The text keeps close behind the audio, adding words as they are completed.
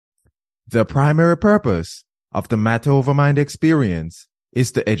The primary purpose of the Matter Over Mind experience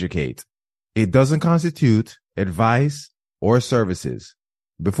is to educate. It doesn't constitute advice or services.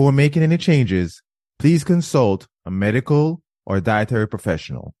 Before making any changes, please consult a medical or dietary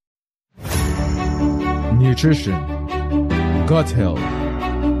professional. Nutrition, gut health,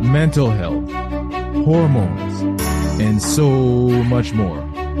 mental health, hormones, and so much more.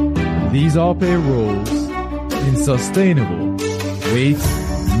 These all play roles in sustainable weight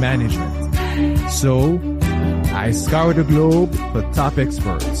management. So, I scour the globe for top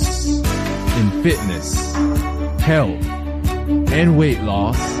experts in fitness, health, and weight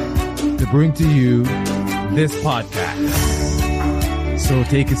loss to bring to you this podcast. So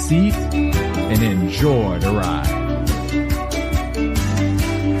take a seat and enjoy the ride.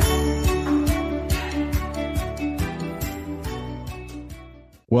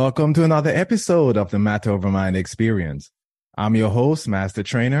 Welcome to another episode of the Matter Over Mind experience. I'm your host, master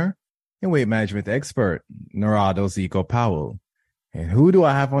trainer, and weight management expert, Narado Zico Powell. And who do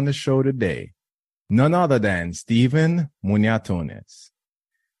I have on the show today? None other than Steven Muñatones.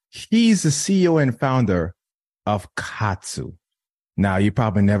 He's the CEO and founder of Katsu. Now, you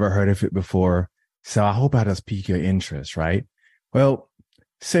probably never heard of it before, so I hope that does pique your interest, right? Well,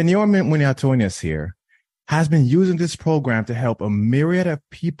 Senor Muñatones here has been using this program to help a myriad of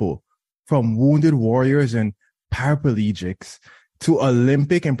people, from wounded warriors and paraplegics to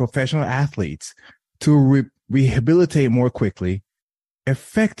Olympic and professional athletes, to rehabilitate more quickly,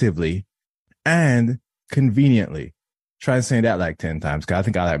 effectively, and conveniently. Try saying that like 10 times, because I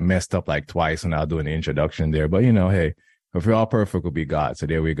think I messed up like twice when I was doing the introduction there. But, hey, if we're all perfect, we'll be God. So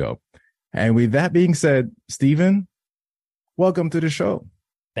there we go. And with that being said, Steven, welcome to the show.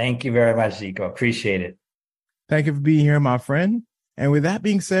 Thank you very much, Zico. Appreciate it. Thank you for being here, my friend. And with that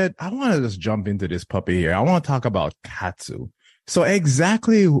being said, I want to just jump into this puppy here. I want to talk about Katsu. So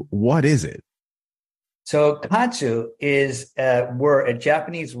exactly what is it? So Katsu is a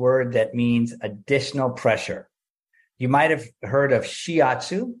Japanese word that means additional pressure. You might have heard of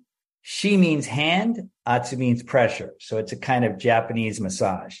shiatsu. Shi means hand, atsu means pressure. So it's a kind of Japanese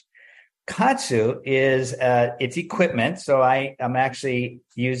massage. Katsu is it's equipment. So I'm actually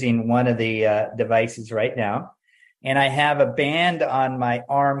using one of the devices right now. And I have a band on my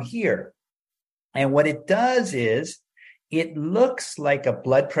arm here. And what it does is it looks like a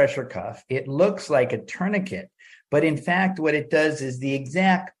blood pressure cuff. It looks like a tourniquet. But in fact, what it does is the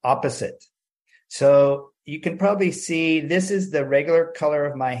exact opposite. So you can probably see this is the regular color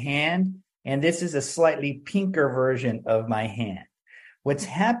of my hand, and this is a slightly pinker version of my hand. What's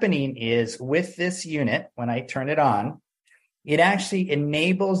happening is with this unit, when I turn it on, it actually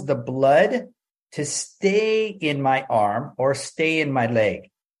enables the blood to stay in my arm or stay in my leg.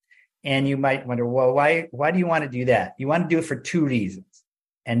 And you might wonder, well, why do you want to do that? You want to do it for two reasons.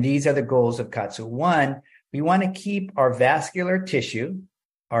 And these are the goals of Katsu. One, we want to keep our vascular tissue,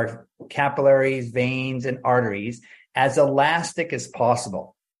 our capillaries, veins, and arteries as elastic as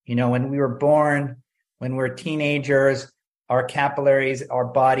possible. When we were born, when we're teenagers, our capillaries, our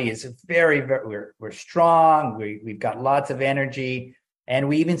body is very, very, we're strong. We've got lots of energy, and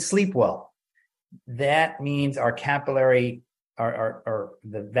we even sleep well. That means our capillary,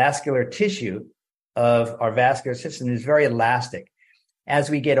 the vascular tissue of our vascular system is very elastic. As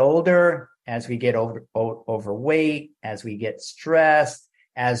we get older, as we get overweight, as we get stressed,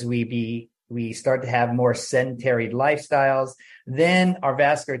 as we start to have more sedentary lifestyles, then our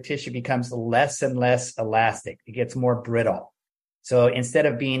vascular tissue becomes less and less elastic. It gets more brittle. So instead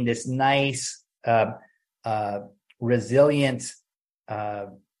of being this nice, resilient,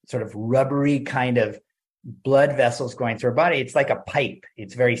 sort of rubbery kind of blood vessels going through our body, it's like a pipe.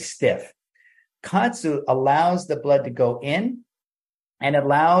 It's very stiff. Katsu allows the blood to go in and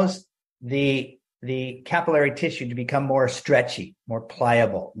allows the capillary tissue to become more stretchy, more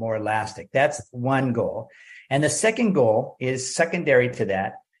pliable, more elastic. That's one goal. And the second goal is secondary to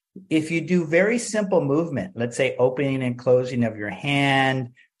that. If you do very simple movement, let's say opening and closing of your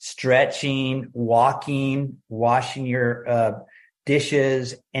hand, stretching, walking, washing your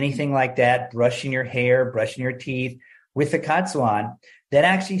dishes, anything like that, brushing your hair, brushing your teeth with the Katsu on, that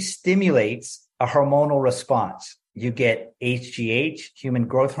actually stimulates a hormonal response. You get HGH, human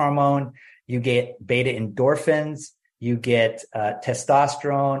growth hormone. You get beta endorphins. You get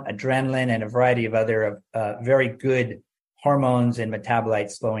testosterone, adrenaline, and a variety of other very good hormones and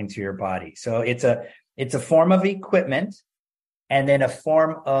metabolites flowing through your body. So it's a form of equipment, and then a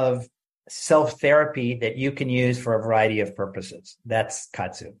form of self-therapy that you can use for a variety of purposes. That's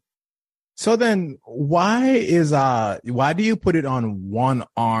Katsu. So then why do you put it on one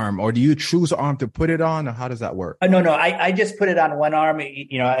arm, or do you choose an arm to put it on, or how does that work? Oh, no, I just put it on one arm.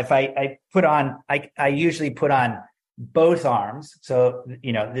 You know, if I put on, I usually put on both arms. So,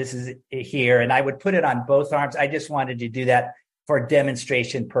 you know, this is here, and I would put it on both arms. I just wanted to do that for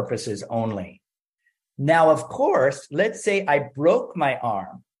demonstration purposes only. Now, of course, let's say I broke my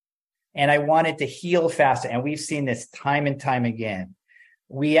arm and I wanted to heal faster. And we've seen this time and time again.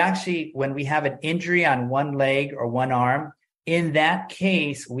 We actually, when we have an injury on one leg or one arm, in that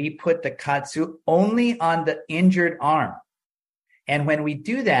case, we put the katsu only on the injured arm. And when we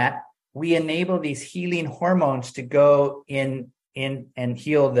do that, we enable these healing hormones to go in and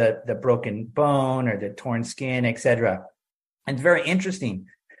heal the broken bone or the torn skin, etc. And it's very interesting.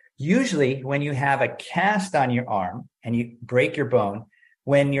 Usually when you have a cast on your arm and you break your bone,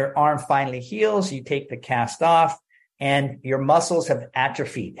 when your arm finally heals, you take the cast off and your muscles have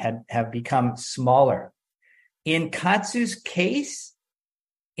atrophied, have become smaller. In Katsu's case,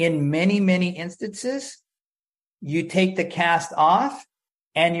 in many, many instances, you take the cast off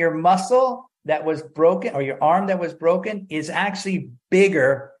and your muscle that was broken, or your arm that was broken, is actually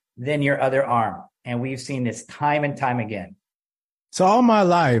bigger than your other arm. And we've seen this time and time again. So all my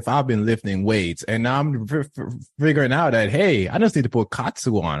life, I've been lifting weights, and now I'm figuring out that, hey, I just need to put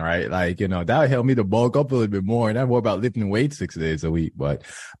katsu on, right? Like, you know, that'll help me to bulk up a little bit more, and I'm more about lifting weights 6 days a week. But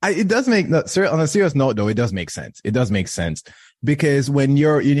it does make, on a serious note, though, it does make sense. It does make sense, because when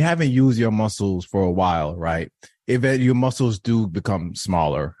you haven't used your muscles for a while, right? If your muscles do become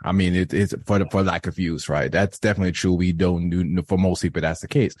smaller, I mean, it's for lack of use, right? That's definitely true. We don't do, for most people, that's the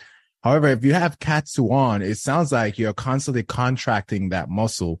case. However, if you have katsu on, it sounds like you're constantly contracting that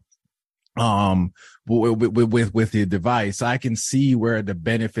muscle, with your device. So I can see where the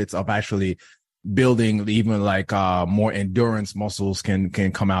benefits of actually building even like, more endurance muscles can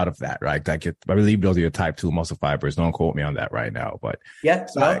come out of that, right? I believe those are your type 2 muscle fibers. Don't quote me on that right now, but yeah,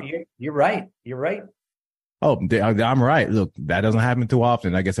 so you're right. You're right. Oh, I'm right. Look, that doesn't happen too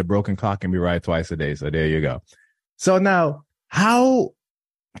often. I guess a broken clock can be right twice a day. So there you go. So now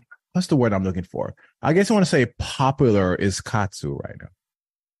what's the word I'm looking for? I guess I want to say popular is katsu right now.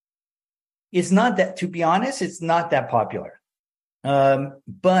 It's not that, to be honest, it's not that popular.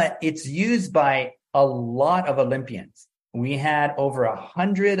 But it's used by a lot of Olympians. We had over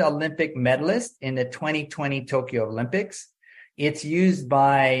 100 Olympic medalists in the 2020 Tokyo Olympics. It's used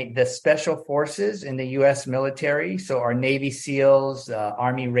by the special forces in the U.S. military. So our Navy SEALs,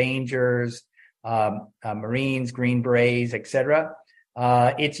 Army Rangers, Marines, Green Berets, etc.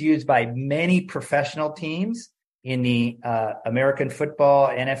 It's used by many professional teams in the American football,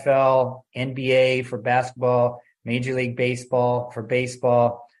 NFL, NBA for basketball, Major League Baseball for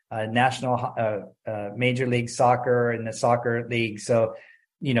baseball, national Major League Soccer and the soccer league. So,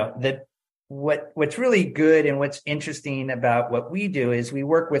 you know, what's really good and what's interesting about what we do is we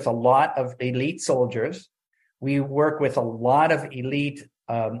work with a lot of elite soldiers. We work with a lot of elite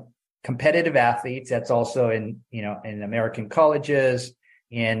competitive athletes. That's also in American colleges,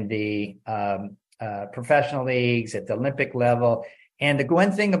 in the professional leagues, at the Olympic level. And the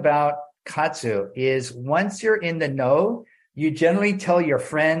one thing about Katsu is once you're in the know, you generally tell your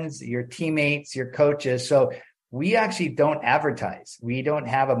friends, your teammates, your coaches. So we actually don't advertise. We don't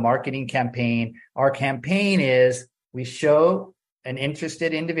have a marketing campaign. Our campaign is we show an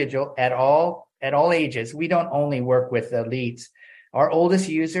interested individual at all ages. We don't only work with elites. Our oldest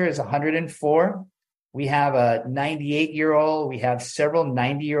user is 104. We have a 98-year-old. We have several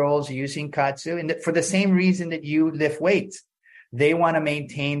 90-year-olds using Katsu, and for the same reason that you lift weights. They want to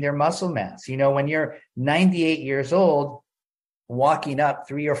maintain their muscle mass. You know, when you're 98 years old, walking up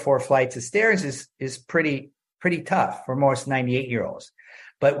 3 or 4 flights of stairs is pretty tough for most 98-year-olds.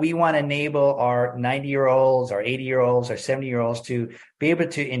 But we want to enable our 90-year-olds, our 80-year-olds, our 70-year-olds to be able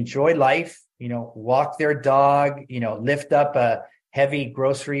to enjoy life, you know, walk their dog, you know, lift up a heavy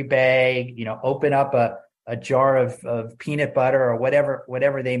grocery bag, you know, open up a jar of peanut butter or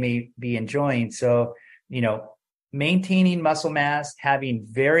whatever they may be enjoying. So, you know, maintaining muscle mass, having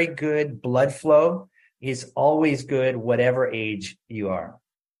very good blood flow is always good, whatever age you are.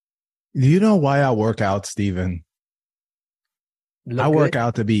 Do you know why I work out, Steven? I work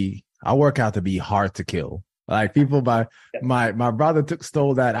out to be hard to kill. Like people my brother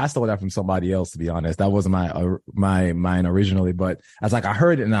stole that. I stole that from somebody else, to be honest. That wasn't mine originally, but I was like, I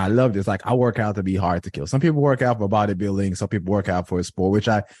heard it and I loved it. It's like, I work out to be hard to kill. Some people work out for bodybuilding. Some people work out for a sport, which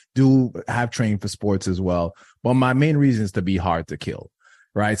I do have trained for sports as well. But my main reason is to be hard to kill,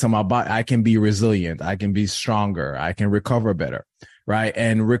 right? So my body, I can be resilient. I can be stronger. I can recover better, right?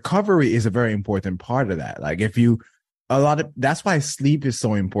 And recovery is a very important part of that. Like if you that's why sleep is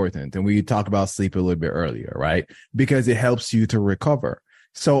so important. And we talked about sleep a little bit earlier, right? Because it helps you to recover.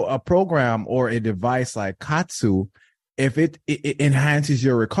 So a program or a device like Katsu, if it enhances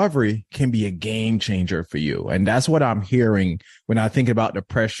your recovery, can be a game changer for you. And that's what I'm hearing when I think about the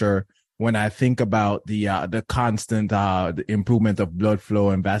pressure, when I think about the constant the improvement of blood flow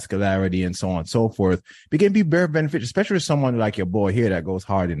and vascularity and so on and so forth. It can be very beneficial, especially with someone like your boy here that goes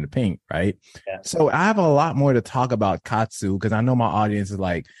hard in the paint, right? Yeah. So I have a lot more to talk about Katsu because I know my audience is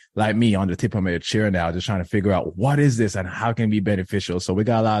like me on the tip of my chair now, just trying to figure out what is this and how can it be beneficial. So we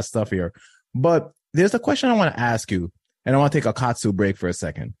got a lot of stuff here. But there's a question I want to ask you, and I want to take a Katsu break for a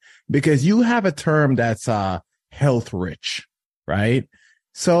second, because you have a term that's health rich, right?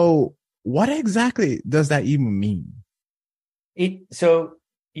 So what exactly does that even mean? So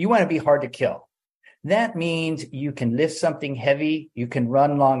you want to be hard to kill. That means you can lift something heavy, you can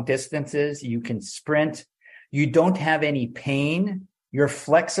run long distances, you can sprint, you don't have any pain, you're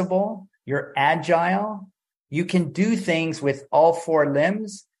flexible, you're agile, you can do things with all four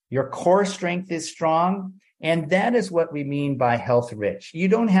limbs, your core strength is strong, and that is what we mean by health rich. You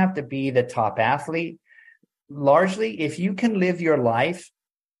don't have to be the top athlete. Largely, if you can live your life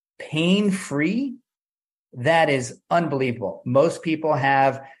pain-free, that is unbelievable. Most people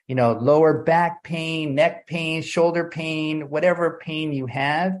have, lower back pain, neck pain, shoulder pain, whatever pain you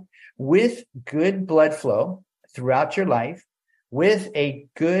have, with good blood flow throughout your life, with a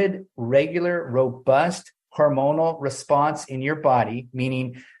good, regular, robust hormonal response in your body,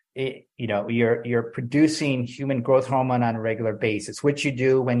 meaning you're producing human growth hormone on a regular basis, which you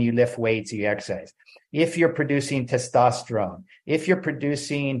do when you lift weights, you exercise. If you're producing testosterone, if you're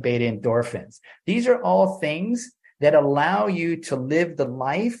producing beta endorphins, these are all things that allow you to live the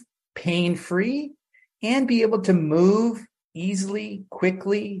life pain-free and be able to move easily,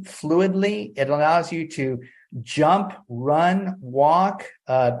 quickly, fluidly. It allows you to jump, run, walk,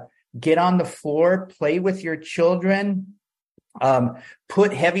 get on the floor, play with your children,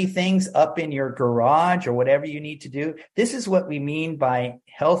 put heavy things up in your garage or whatever you need to do. This is what we mean by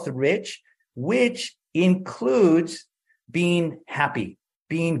health rich, which includes being happy,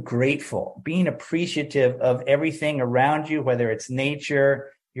 being grateful, being appreciative of everything around you, whether it's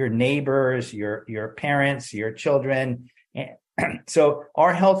nature, your neighbors, your parents, your children. So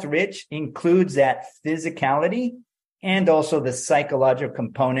our health rich includes that physicality and also the psychological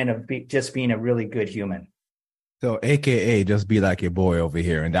component of just being a really good human. So, AKA, just be like your boy over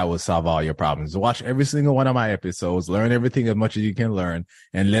here, and that will solve all your problems. Watch every single one of my episodes, learn everything as much as you can learn,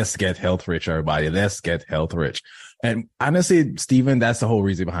 and let's get health rich, everybody. Let's get health rich. And honestly, Steven, that's the whole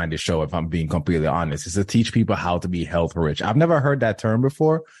reason behind this show, if I'm being completely honest, is to teach people how to be health rich. I've never heard that term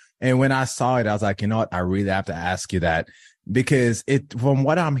before. And when I saw it, I was like, you know what? I really have to ask you that, because from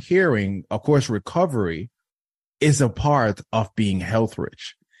what I'm hearing, of course, recovery is a part of being health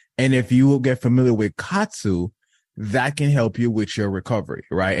rich. And if you will get familiar with Katsu, that can help you with your recovery,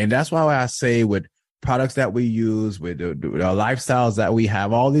 right? And that's why I say with products that we use, with the lifestyles that we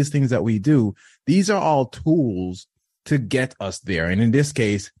have, all these things that we do, these are all tools to get us there. And in this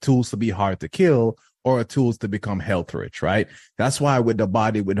case, tools to be hard to kill or tools to become health rich, right? That's why with the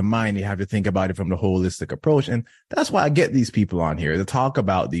body, with the mind, you have to think about it from the holistic approach. And that's why I get these people on here to talk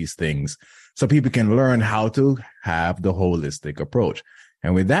about these things so people can learn how to have the holistic approach.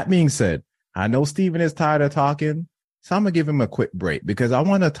 And with that being said, I know Steven is tired of talking, so I'm going to give him a quick break because I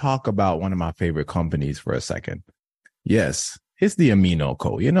want to talk about one of my favorite companies for a second. Yes, it's the Amino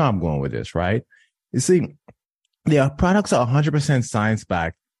Co. You know I'm going with this, right? You see, their products are 100%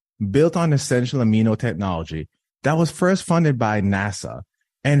 science-backed, built on essential amino technology that was first funded by NASA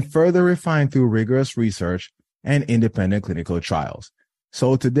and further refined through rigorous research and independent clinical trials.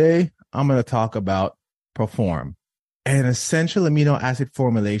 So today, I'm going to talk about Perform, an essential amino acid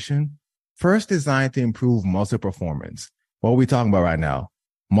formulation first designed to improve muscle performance. What are we talking about right now?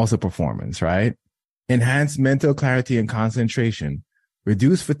 Muscle performance, right? Enhance mental clarity and concentration,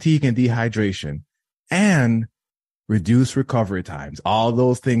 reduce fatigue and dehydration, and reduce recovery times. All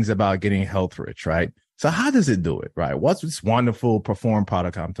those things about getting health rich, right? So how does it do it, right? What's this wonderful Perform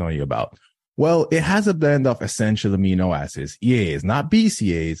product I'm telling you about? Well, it has a blend of essential amino acids, EAAs, not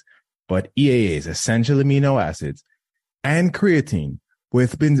BCAAs, but EAAs, essential amino acids, and creatine,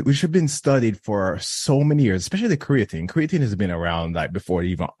 which have been studied for so many years, especially creatine. Creatine has been around like before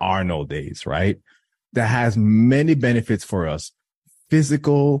even Arnold days, right? That has many benefits for us.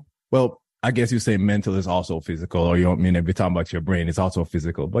 Physical, well, I guess you say mental is also physical, or you don't mean if you're talking about your brain, it's also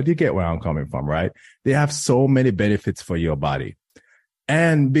physical, but you get where I'm coming from, right? They have so many benefits for your body.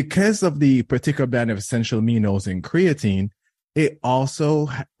 And because of the particular blend of essential aminos in creatine, it also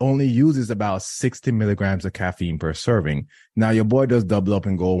only uses about 60 milligrams of caffeine per serving. Now, your boy does double up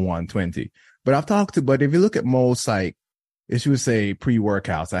and go 120. But if you look at most, like, it should say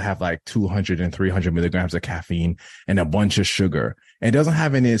pre-workouts, I have like 200 and 300 milligrams of caffeine and a bunch of sugar. It doesn't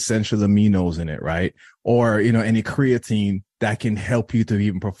have any essential aminos in it, right? Or, any creatine that can help you to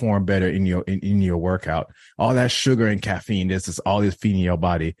even perform better in your workout. All that sugar and caffeine, this is all this feeding your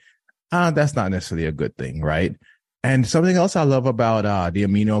body. That's not necessarily a good thing, right? And something else I love about the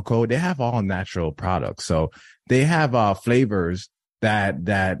amino code, they have all natural products. So they have flavors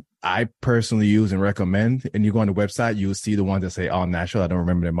that I personally use and recommend. And you go on the website, you'll see the ones that say all natural. I don't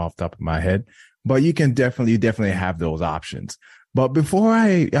remember them off the top of my head, but you can definitely have those options. But before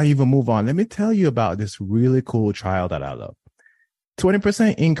I even move on, let me tell you about this really cool trial that I love.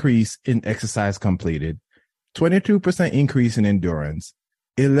 20% increase in exercise completed, 22% increase in endurance,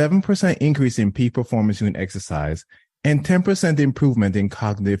 11% increase in peak performance during exercise, and 10% improvement in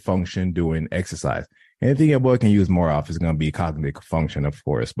cognitive function during exercise. Anything your boy can use more of is going to be cognitive function, of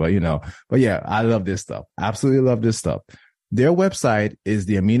course. But yeah, I love this stuff. Absolutely love this stuff. Their website is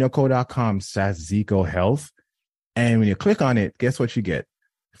theaminoco.com/Zico Health. And when you click on it, guess what you get?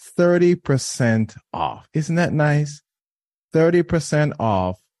 30% off. Isn't that nice? 30%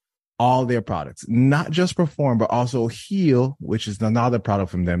 off all their products, not just Perform, but also Heal, which is another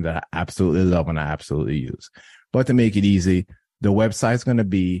product from them that I absolutely love and I absolutely use. But to make it easy, the website's going to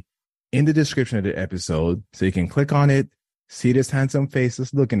be in the description of the episode. So you can click on it, see this handsome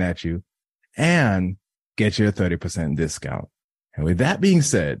faces looking at you, and get your 30% discount. And with that being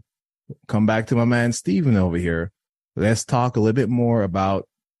said, come back to my man, Steven over here. Let's talk a little bit more about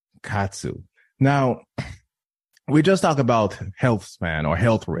Katsu. Now, we just talked about health span, or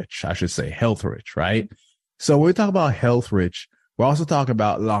health rich, I should say, health rich, right? So when we talk about health rich, we're also talking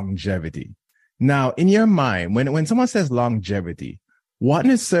about longevity. Now, in your mind, when someone says longevity, what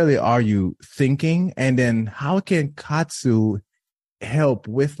necessarily are you thinking? And then how can Katsu help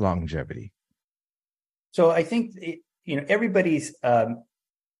with longevity? So I think, everybody's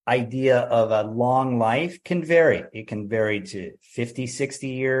idea of a long life can vary. It can vary to 50, 60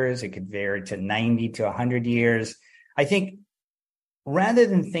 years. It could vary to 90 to 100 years. I think rather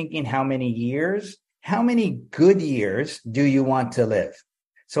than thinking how many years, how many good years do you want to live?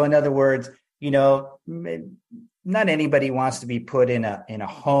 So in other words, not anybody wants to be put in a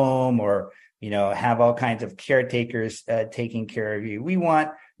home or, have all kinds of caretakers taking care of you. We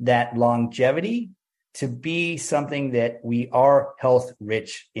want that longevity to be something that we are health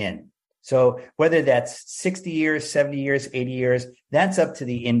rich in. So whether that's 60 years, 70 years, 80 years, that's up to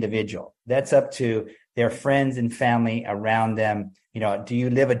the individual. That's up to their friends and family around them. Do you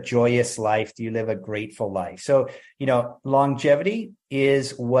live a joyous life? Do you live a grateful life? So, longevity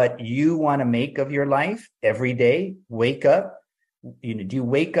is what you want to make of your life every day. Wake up. Do you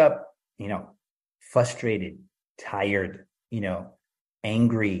wake up, frustrated, tired,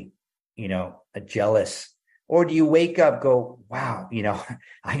 angry, jealous? Or do you wake up, go, wow,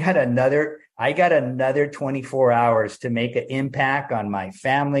 I got another 24 hours to make an impact on my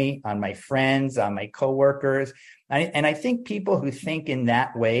family, on my friends, on my coworkers. And I think people who think in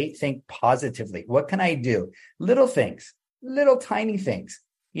that way think positively. What can I do? Little things, little tiny things.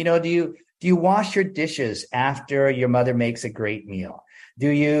 Do you wash your dishes after your mother makes a great meal? Do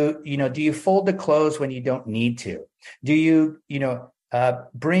you fold the clothes when you don't need to? Do you,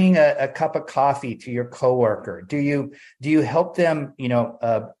 bring a cup of coffee to your coworker? Do you help them,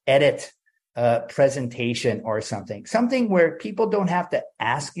 edit a presentation or something where people don't have to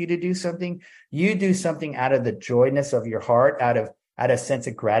ask you to do something. You do something out of the joyness of your heart, out of a sense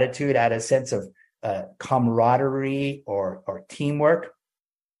of gratitude, out of a sense of camaraderie or teamwork.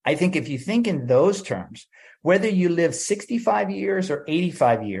 I think if you think in those terms, whether you live 65 years or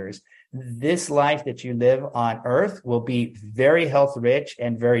 85 years, this life that you live on earth will be very health rich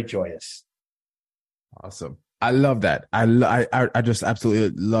and very joyous. Awesome. I love that. I just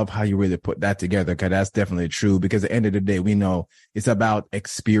absolutely love how you really put that together, because that's definitely true. Because at the end of the day, we know it's about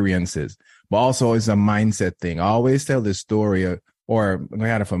experiences, but also it's a mindset thing. I always tell this story or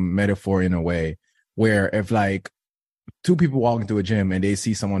kind of a metaphor in a way where if like two people walk into a gym and they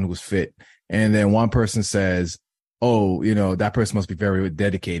see someone who's fit, and then one person says, oh, that person must be very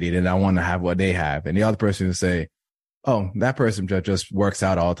dedicated and I want to have what they have. And the other person will say, oh, that person just works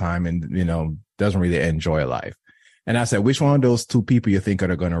out all the time and, doesn't really enjoy life. And I said, which one of those two people you think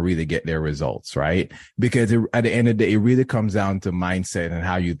are going to really get their results, right? Because at the end of the day, it really comes down to mindset and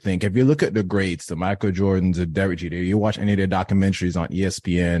how you think. If you look at the greats, the Michael Jordans, the Derek Jeter, you watch any of their documentaries on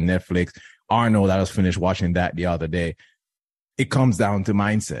ESPN, Netflix, Arnold, I was finished watching that the other day. It comes down to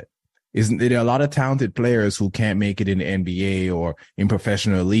mindset. Isn't there are a lot of talented players who can't make it in the NBA or in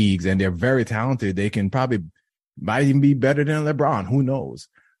professional leagues, and they're very talented. They can probably might even be better than LeBron. Who knows?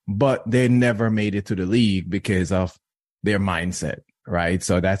 But they never made it to the league because of their mindset, right?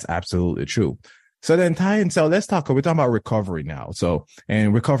 So that's absolutely true. So then so let's we're talking about recovery now. So,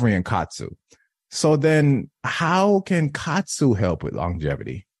 and recovery in Katsu. So then how can Katsu help with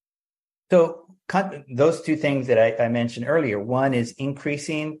longevity? So those two things that I mentioned earlier, one is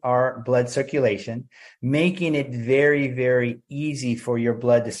increasing our blood circulation, making it very, very easy for your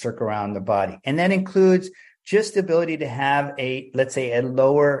blood to circle around the body. And that includes just the ability to have let's say a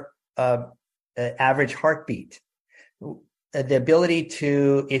lower average heartbeat. The ability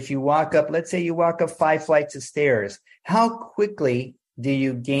to, if you walk up, let's say you walk up 5 flights of stairs, how quickly do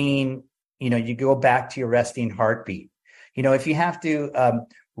you gain, you go back to your resting heartbeat? If you have to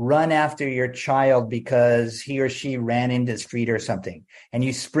run after your child because he or she ran into the street or something, and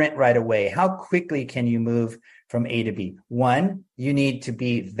you sprint right away, how quickly can you move from A to B? One, you need to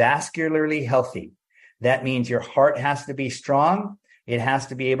be vascularly healthy. That means your heart has to be strong. It has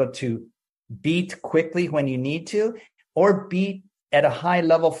to be able to beat quickly when you need to, or beat at a high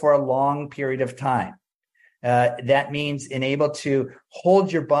level for a long period of time. That means able to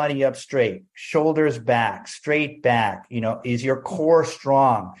hold your body up straight, shoulders back, straight back. Is your core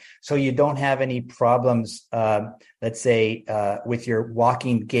strong so you don't have any problems, let's say, with your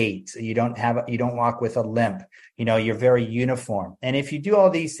walking gait. You don't walk with a limp. You're very uniform. And if you do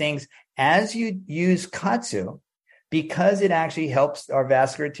all these things as you use Katsu, because it actually helps our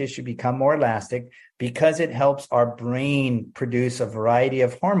vascular tissue become more elastic, because it helps our brain produce a variety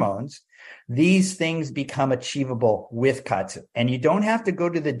of hormones, these things become achievable with Katsu. And you don't have to go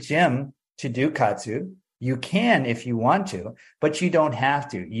to the gym to do Katsu. You can if you want to, but you don't have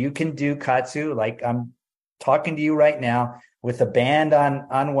to. You can do Katsu like I'm talking to you right now with a band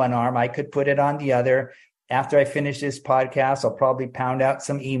on one arm. I could put it on the other. After I finish this podcast, I'll probably pound out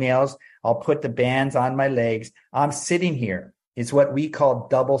some emails. I'll put the bands on my legs. I'm sitting here. It's what we call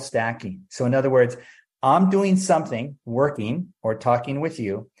double stacking. So in other words, I'm doing something, working or talking with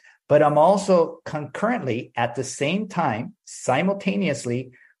you, but I'm also concurrently at the same time,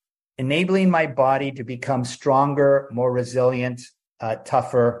 simultaneously enabling my body to become stronger, more resilient,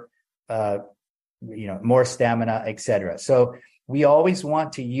 tougher, more stamina, etc. So we always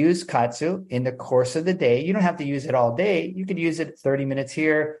want to use Katsu in the course of the day. You don't have to use it all day. You could use it 30 minutes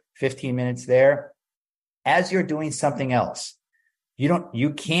here, 15 minutes there, as you're doing something else.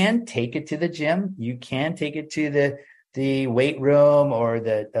 You can take it to the gym. You can take it to the weight room or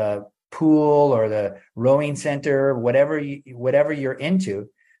the pool or the rowing center, whatever you're into,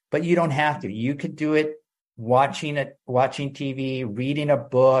 but you don't have to. You could do it watching TV, reading a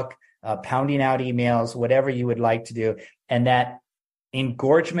book, pounding out emails, whatever you would like to do. And that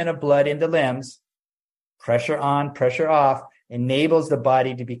engorgement of blood in the limbs, pressure on, pressure off, enables the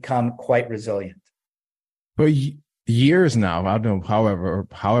body to become quite resilient. For years now, I don't know,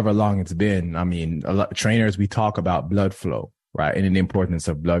 however long it's been, I mean, a lot of trainers, we talk about blood flow, right? And the importance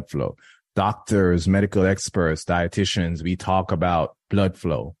of blood flow. Doctors, medical experts, dietitians, we talk about blood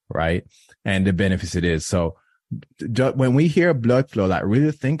flow, right? And the benefits it is. So when we hear blood flow, like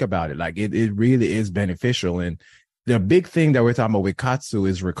really think about it, like it really is beneficial. And the big thing that we're talking about with Katsu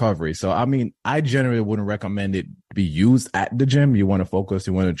is recovery. So, I mean, I generally wouldn't recommend it be used at the gym. You want to focus,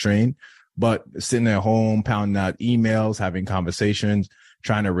 you want to train, but sitting at home, pounding out emails, having conversations,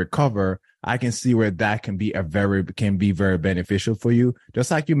 trying to recover, I can see where that can be very beneficial for you. Just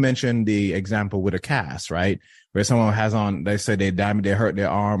like you mentioned the example with a cast, right? Where someone has on, they say they hurt their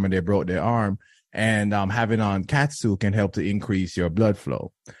arm or they broke their arm, and having on Katsu can help to increase your blood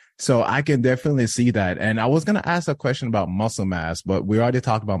flow. So I can definitely see that. And I was going to ask a question about muscle mass, but we already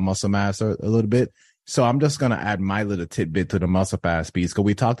talked about muscle mass a little bit. So I'm just going to add my little tidbit to the muscle mass piece, because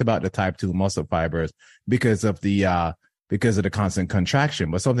we talked about the type 2 muscle fibers because of the constant contraction.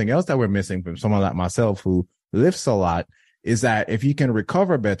 But something else that we're missing from someone like myself who lifts a lot is that if you can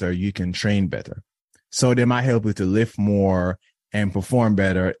recover better, you can train better. So they might help you to lift more and perform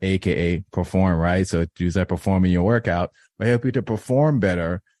better, aka perform, right? So use that perform in your workout, but help you to perform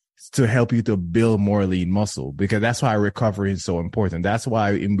better, to help you to build more lean muscle, because that's why recovery is so important. That's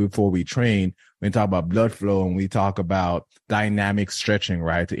why even before we train, we talk about blood flow and we talk about dynamic stretching,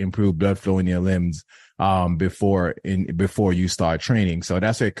 right? To improve blood flow in your limbs before you start training. So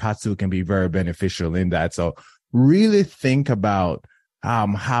that's where Katsu can be very beneficial in that. So really think about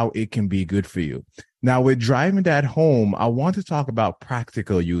how it can be good for you. Now, with driving that home, I want to talk about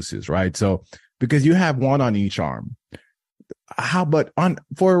practical uses, right? So because you have one on each arm,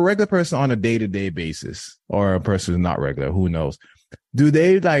 for a regular person on a day-to-day basis, or a person who's not regular, who knows? Do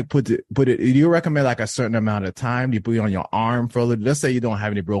they like put it? Do you recommend like a certain amount of time? Do you put it on your arm for a little? Let's say you don't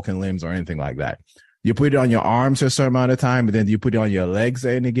have any broken limbs or anything like that. You put it on your arms for a certain amount of time, but then you put it on your legs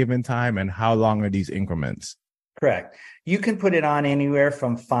at any given time. And how long are these increments? Correct. You can put it on anywhere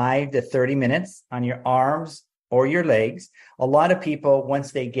from 5 to 30 minutes on your arms or your legs. A lot of people,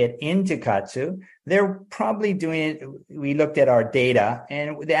 once they get into Katsu, they're probably doing it. We looked at our data,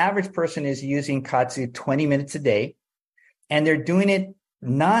 and the average person is using Katsu 20 minutes a day, and they're doing it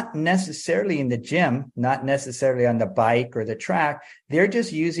not necessarily in the gym, not necessarily on the bike or the track. They're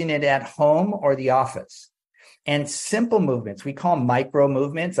just using it at home or the office. And simple movements, we call them micro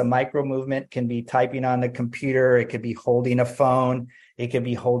movements. A micro movement can be typing on the computer. It could be holding a phone. It could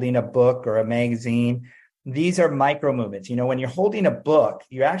be holding a book or a magazine. These are micro movements. You know, when you're holding a book,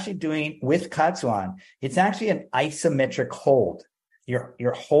 you're actually doing with Katsuan, it's actually an isometric hold.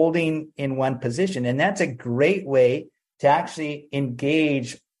 You're holding in one position. And that's a great way to actually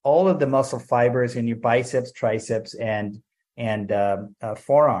engage all of the muscle fibers in your biceps, triceps, and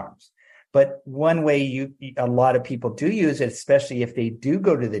forearms. But one way a lot of people do use it, especially if they do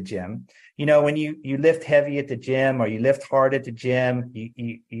go to the gym, you know, when you lift heavy at the gym or you lift hard at the gym,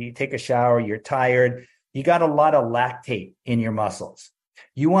 you take a shower, you're tired, you got a lot of lactate in your muscles.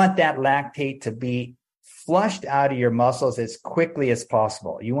 You want that lactate to be flushed out of your muscles as quickly as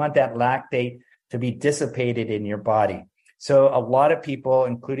possible. You want that lactate to be dissipated in your body. So a lot of people,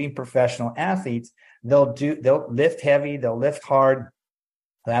 including professional athletes, they'll lift heavy, they'll lift hard,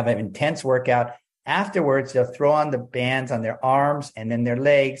 they'll have an intense workout. Afterwards, they'll throw on the bands on their arms and then their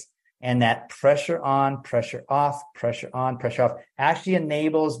legs, and that pressure on, pressure off, pressure on, pressure off actually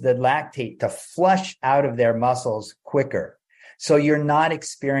enables the lactate to flush out of their muscles quicker. So you're not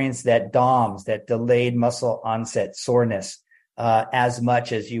experiencing that DOMS, that delayed muscle onset soreness, as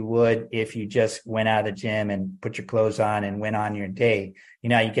much as you would if you just went out of the gym and put your clothes on and went on your day. You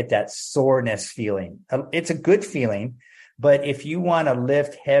know, you get that soreness feeling. It's a good feeling. But if you want to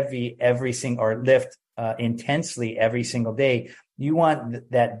lift heavy lift intensely every single day, you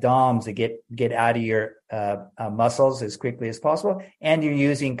want that DOMS to get out of your muscles as quickly as possible. And you're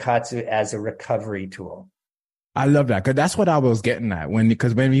using Katsu as a recovery tool. I love that, because that's what I was getting at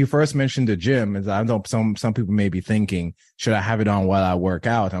because when you first mentioned the gym, as I know some people may be thinking, should I have it on while I work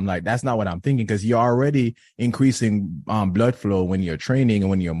out? I'm like, that's not what I'm thinking, because you're already increasing blood flow when you're training and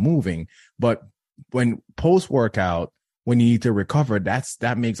when you're moving. But when post workout, when you need to recover,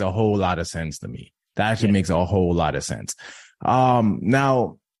 that makes a whole lot of sense to me. That actually makes a whole lot of sense.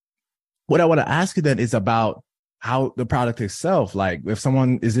 Now, what I want to ask you then is about how the product itself, like if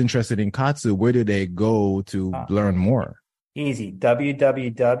someone is interested in Katsu, where do they go to learn more? Easy.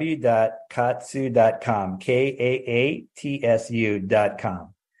 www.katsu.com.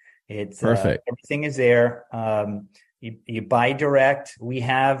 KAATSU.com. It's perfect. Everything is there. You buy direct. We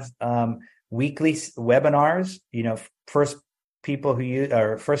have weekly webinars. You know, first people who use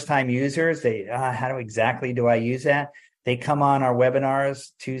or first time users, they how exactly do I use that? They come on our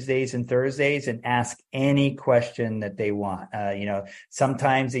webinars Tuesdays and Thursdays and ask any question that they want. You know,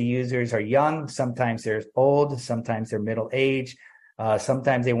 sometimes the users are young, sometimes they're old, sometimes they're middle age.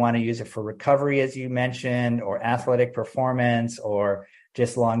 Sometimes they want to use it for recovery, as you mentioned, or athletic performance, or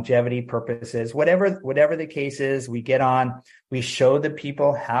just longevity purposes. Whatever the case is, we get on, we show the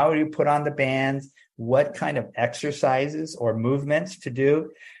people how to put on the bands, what kind of exercises or movements to do,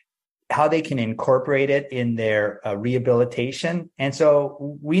 how they can incorporate it in their rehabilitation. And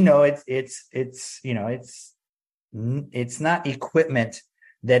so we know it's not equipment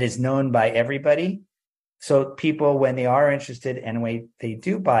that is known by everybody. So people, when they are interested and when they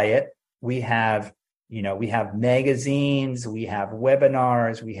do buy it, we have magazines, we have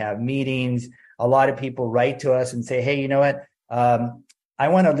webinars, we have meetings. A lot of people write to us and say, hey, you know what? I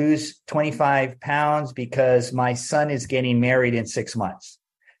want to lose 25 pounds because my son is getting married in 6 months.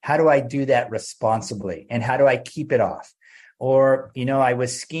 How do I do that responsibly? And how do I keep it off? Or, you know, I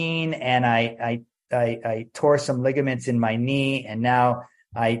was skiing and I tore some ligaments in my knee and now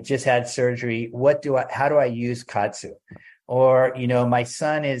I just had surgery. How do I use Katsu? Or, you know, my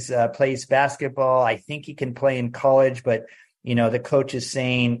son plays basketball. I think he can play in college, but, you know, the coach is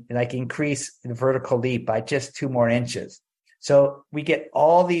saying like increase the vertical leap by just 2 more inches. So we get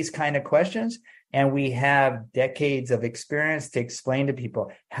all these kind of questions. And we have decades of experience to explain to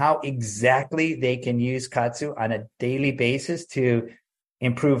people how exactly they can use Katsu on a daily basis to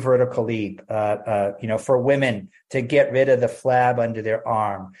improve vertical leap, for women to get rid of the flab under their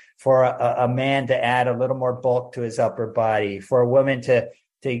arm, for a man to add a little more bulk to his upper body, for a woman to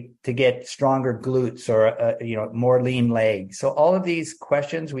get stronger glutes or, more lean legs. So all of these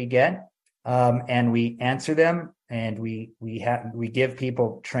questions we get, and we answer them, and we give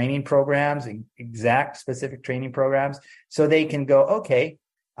people training programs, exact specific training programs, so they can go, okay,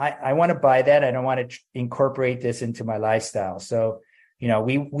 I want to buy that. I don't want to incorporate this into my lifestyle. So,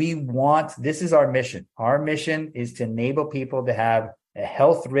 we want, this is our mission. Our mission is to enable people to have a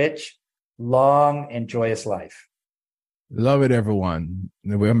health-rich, long, and joyous life. Love it, everyone.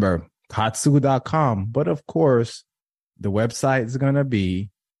 Remember, katsu.com. But of course, the website is going to be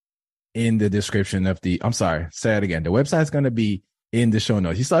in the description of the, I'm sorry, say it again. The website is going to be in the show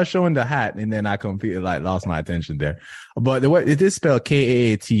notes. You start showing the hat, and then I completely lost my attention there. But it is spelled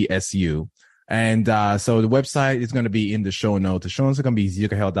KAATSU. And so the website is going to be in the show notes. The show notes are going to be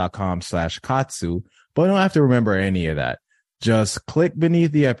zerohealth.com/katsu. But don't have to remember any of that. Just click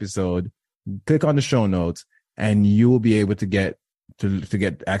beneath the episode, click on the show notes, and you will be able to get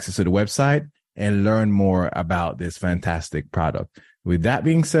access to the website and learn more about this fantastic product. With that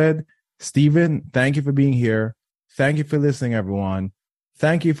being said, Steven, thank you for being here. Thank you for listening, everyone.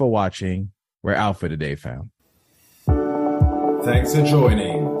 Thank you for watching. We're out for the day, fam. Thanks for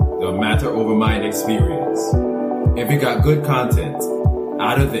joining the Matter Over Mind experience. If you got good content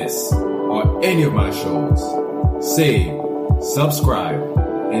out of this or any of my shows, save, subscribe,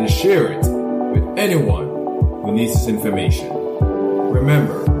 and share it with anyone who needs this information.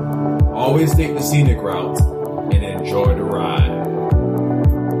 Remember, always take the scenic route and enjoy the ride.